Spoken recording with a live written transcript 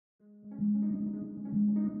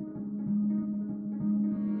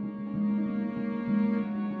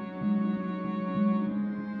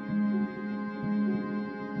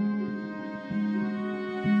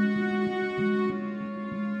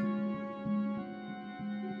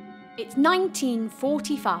It's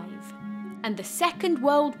 1945 and the Second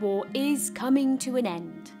World War is coming to an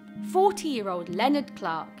end. 40-year-old Leonard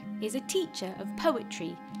Clark is a teacher of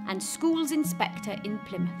poetry and schools inspector in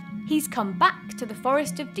Plymouth. He's come back to the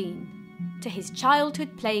Forest of Dean, to his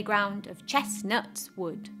childhood playground of Chestnuts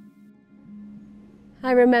Wood.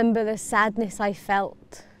 I remember the sadness I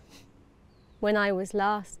felt when I was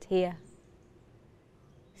last here.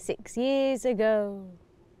 6 years ago,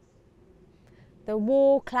 the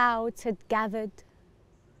war clouds had gathered,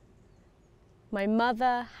 my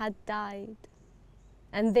mother had died,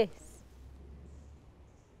 and this,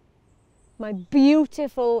 my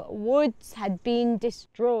beautiful woods had been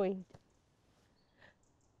destroyed.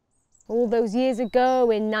 All those years ago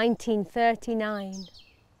in 1939,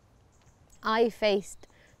 I faced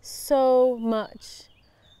so much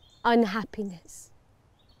unhappiness.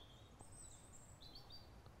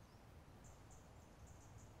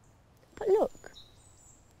 But look,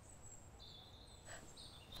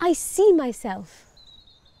 I see myself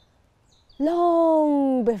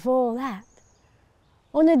long before that,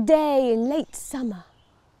 on a day in late summer.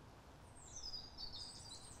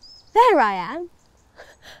 There I am,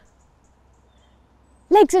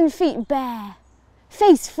 legs and feet bare,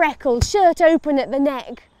 face freckled, shirt open at the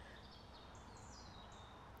neck,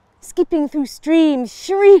 skipping through streams,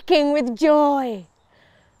 shrieking with joy.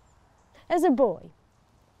 As a boy,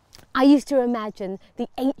 I used to imagine the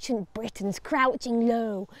ancient Britons crouching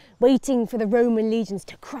low, waiting for the Roman legions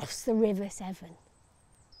to cross the River Severn.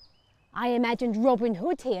 I imagined Robin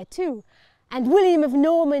Hood here too, and William of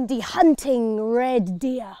Normandy hunting red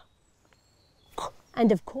deer. And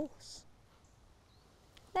of course,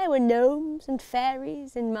 there were gnomes and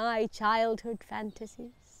fairies in my childhood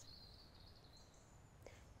fantasies.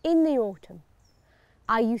 In the autumn,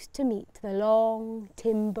 I used to meet the long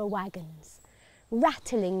timber wagons,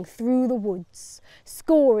 rattling through the woods,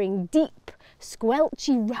 scoring deep,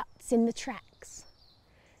 squelchy ruts in the tracks,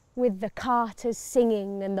 with the carters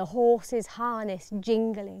singing and the horses' harness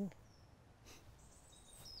jingling.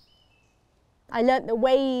 I learnt the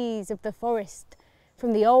ways of the forest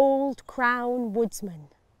from the old Crown woodsmen,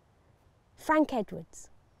 Frank Edwards,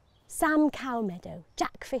 Sam Cowmeadow,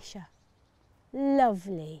 Jack Fisher.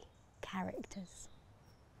 Lovely characters.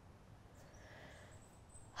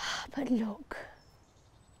 But look,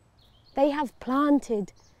 they have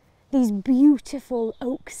planted these beautiful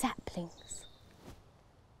oak saplings.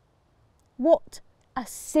 What a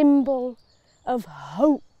symbol of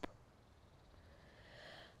hope.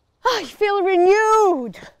 I feel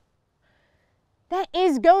renewed. There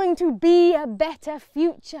is going to be a better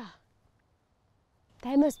future.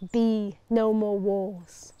 There must be no more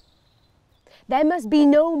wars. There must be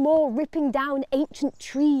no more ripping down ancient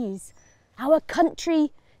trees. Our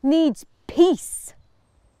country needs peace.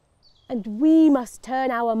 And we must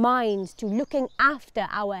turn our minds to looking after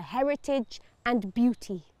our heritage and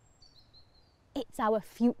beauty. It's our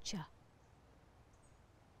future.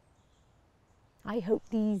 I hope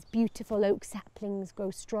these beautiful oak saplings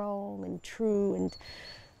grow strong and true and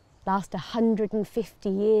last 150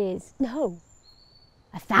 years. No,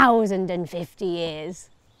 1,050 years.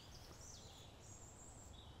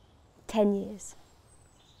 10 years.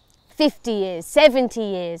 50 years, 70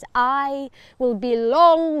 years, I will be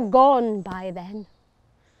long gone by then.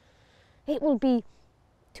 It will be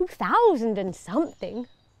 2000 and something.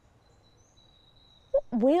 What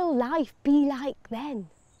will life be like then?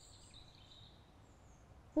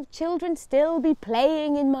 Will children still be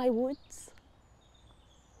playing in my woods?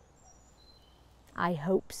 I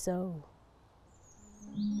hope so.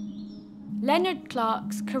 Leonard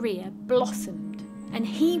Clark's career blossomed, and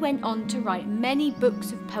he went on to write many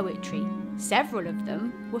books of poetry. Several of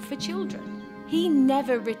them were for children. He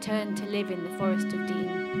never returned to live in the Forest of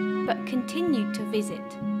Dean, but continued to visit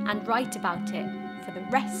and write about it for the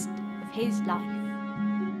rest of his life.